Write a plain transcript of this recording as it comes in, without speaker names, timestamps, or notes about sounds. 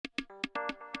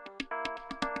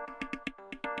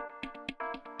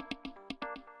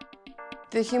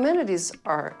The humanities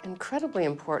are incredibly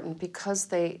important because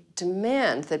they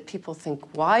demand that people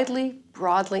think widely,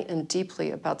 broadly, and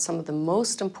deeply about some of the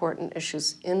most important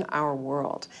issues in our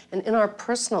world and in our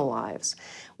personal lives.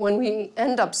 When we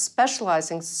end up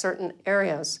specializing certain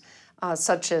areas,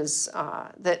 such as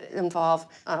that involve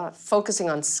focusing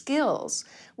on skills,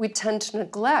 we tend to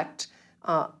neglect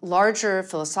larger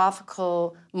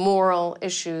philosophical, moral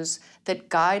issues that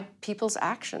guide people's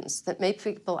actions, that make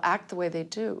people act the way they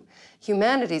do.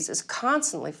 Humanities is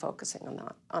constantly focusing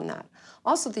on that.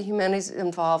 Also, the humanities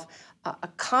involve a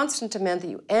constant demand that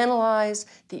you analyze,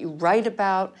 that you write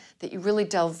about, that you really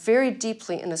delve very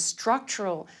deeply in a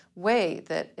structural way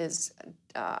that is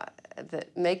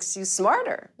that makes you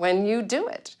smarter when you do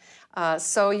it.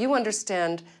 So you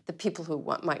understand the people who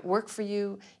might work for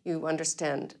you, you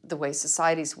understand the way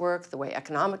societies work, the way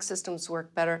economic systems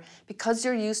work better, because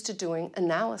you're used to doing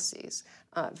analyses,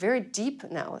 very deep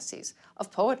analyses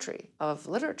of poetry, of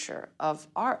literature, of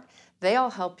art. They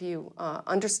all help you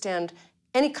understand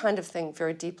any kind of thing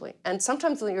very deeply. And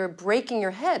sometimes you're breaking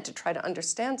your head to try to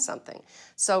understand something.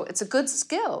 So it's a good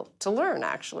skill to learn,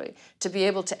 actually, to be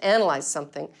able to analyze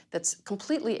something that's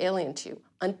completely alien to you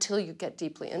until you get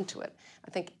deeply into it. I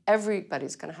think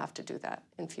everybody's going to have to do that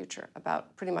in future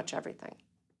about pretty much everything.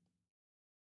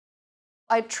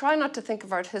 I try not to think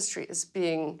of art history as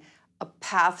being a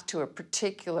path to a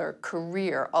particular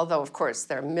career, although, of course,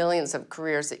 there are millions of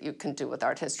careers that you can do with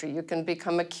art history. You can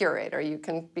become a curator, you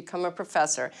can become a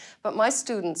professor. But my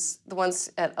students, the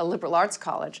ones at a liberal arts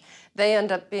college, they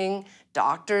end up being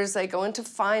doctors, they go into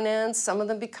finance, some of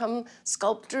them become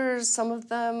sculptors, some of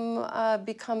them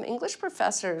become English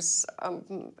professors.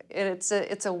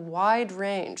 It's a wide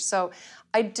range. So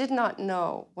I did not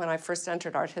know when I first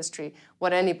entered art history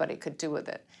what anybody could do with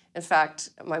it. In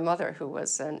fact, my mother, who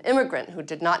was an immigrant who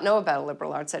did not know about a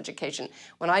liberal arts education,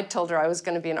 when I told her I was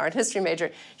going to be an art history major,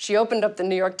 she opened up the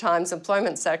New York Times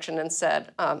employment section and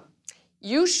said,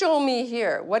 you show me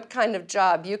here what kind of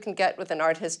job you can get with an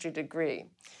art history degree.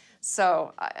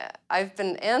 So I've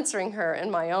been answering her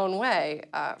in my own way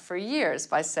for years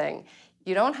by saying,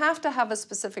 you don't have to have a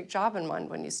specific job in mind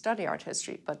when you study art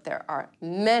history, but there are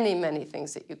many, many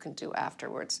things that you can do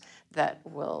afterwards that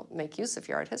will make use of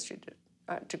your art history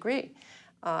degree.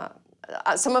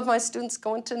 Some of my students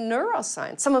go into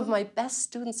neuroscience. Some of my best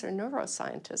students are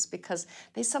neuroscientists because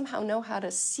they somehow know how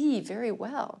to see very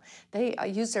well. They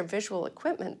use their visual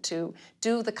equipment to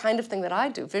do the kind of thing that I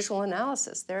do, visual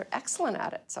analysis. They're excellent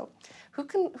at it. So who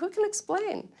can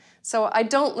explain? So I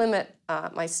don't limit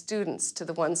my students to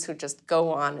the ones who just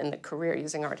go on in the career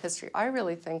using art history. I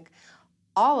really think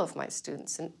all of my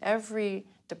students in every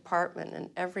department and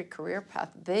every career path,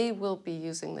 they will be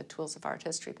using the tools of art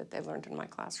history that they learned in my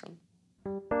classroom.